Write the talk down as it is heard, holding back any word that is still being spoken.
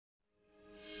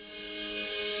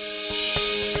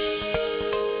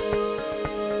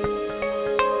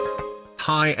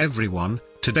Hi everyone,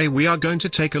 today we are going to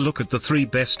take a look at the 3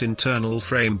 best internal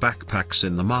frame backpacks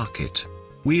in the market.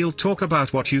 We'll talk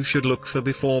about what you should look for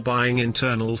before buying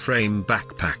internal frame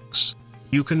backpacks.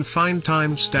 You can find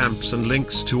timestamps and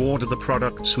links to order the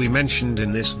products we mentioned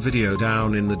in this video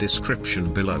down in the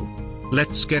description below.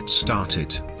 Let's get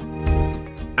started.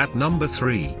 At number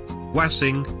 3,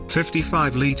 Wassing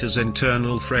 55 liters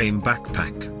internal frame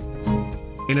backpack.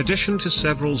 In addition to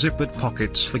several zippered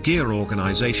pockets for gear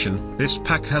organization, this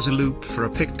pack has a loop for a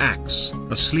pickaxe,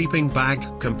 a sleeping bag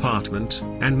compartment,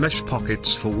 and mesh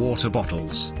pockets for water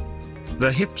bottles.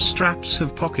 The hip straps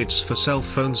have pockets for cell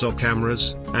phones or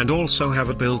cameras, and also have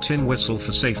a built-in whistle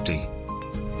for safety.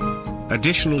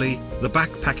 Additionally, the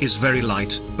backpack is very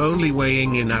light, only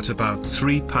weighing in at about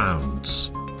 3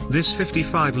 pounds. This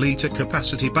 55-liter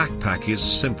capacity backpack is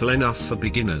simple enough for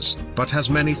beginners, but has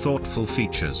many thoughtful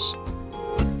features.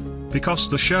 Because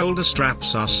the shoulder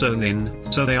straps are sewn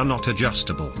in, so they are not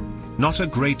adjustable. Not a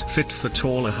great fit for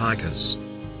taller hikers.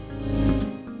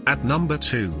 At number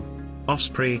 2.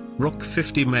 Osprey Rook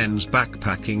 50 Men's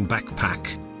Backpacking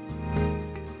Backpack.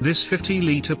 This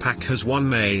 50-liter pack has one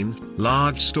main,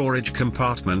 large storage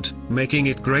compartment, making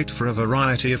it great for a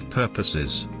variety of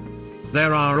purposes.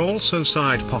 There are also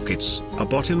side pockets, a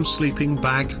bottom sleeping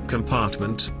bag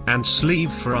compartment, and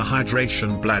sleeve for a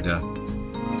hydration bladder.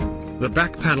 The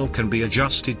back panel can be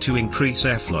adjusted to increase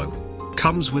airflow.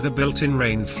 Comes with a built-in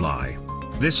rain fly.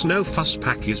 This no-fuss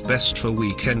pack is best for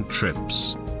weekend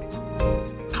trips.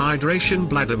 Hydration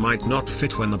bladder might not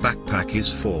fit when the backpack is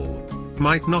full.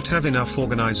 Might not have enough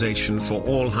organization for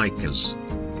all hikers.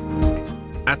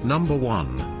 At number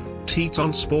 1.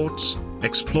 Teton Sports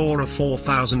Explorer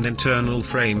 4000 Internal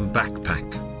Frame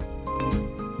Backpack.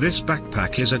 This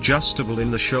backpack is adjustable in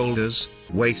the shoulders,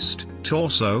 waist,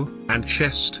 torso, and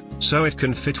chest, so it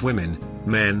can fit women,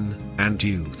 men, and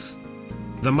youth.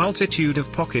 The multitude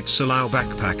of pockets allow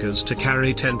backpackers to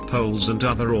carry tent poles and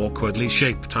other awkwardly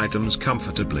shaped items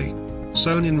comfortably.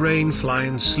 Sewn-in rain fly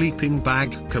and sleeping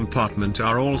bag compartment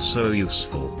are also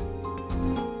useful.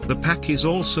 The pack is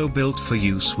also built for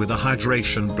use with a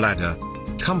hydration bladder,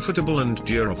 comfortable and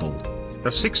durable. A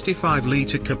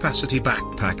 65-liter capacity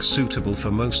backpack suitable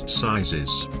for most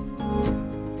sizes.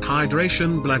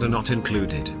 Hydration bladder not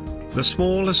included. The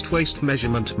smallest waist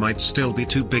measurement might still be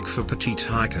too big for petite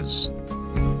hikers.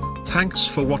 Thanks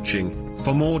for watching.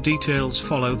 For more details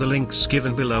follow the links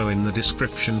given below in the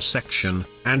description section,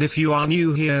 and if you are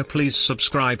new here please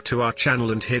subscribe to our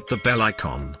channel and hit the bell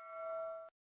icon.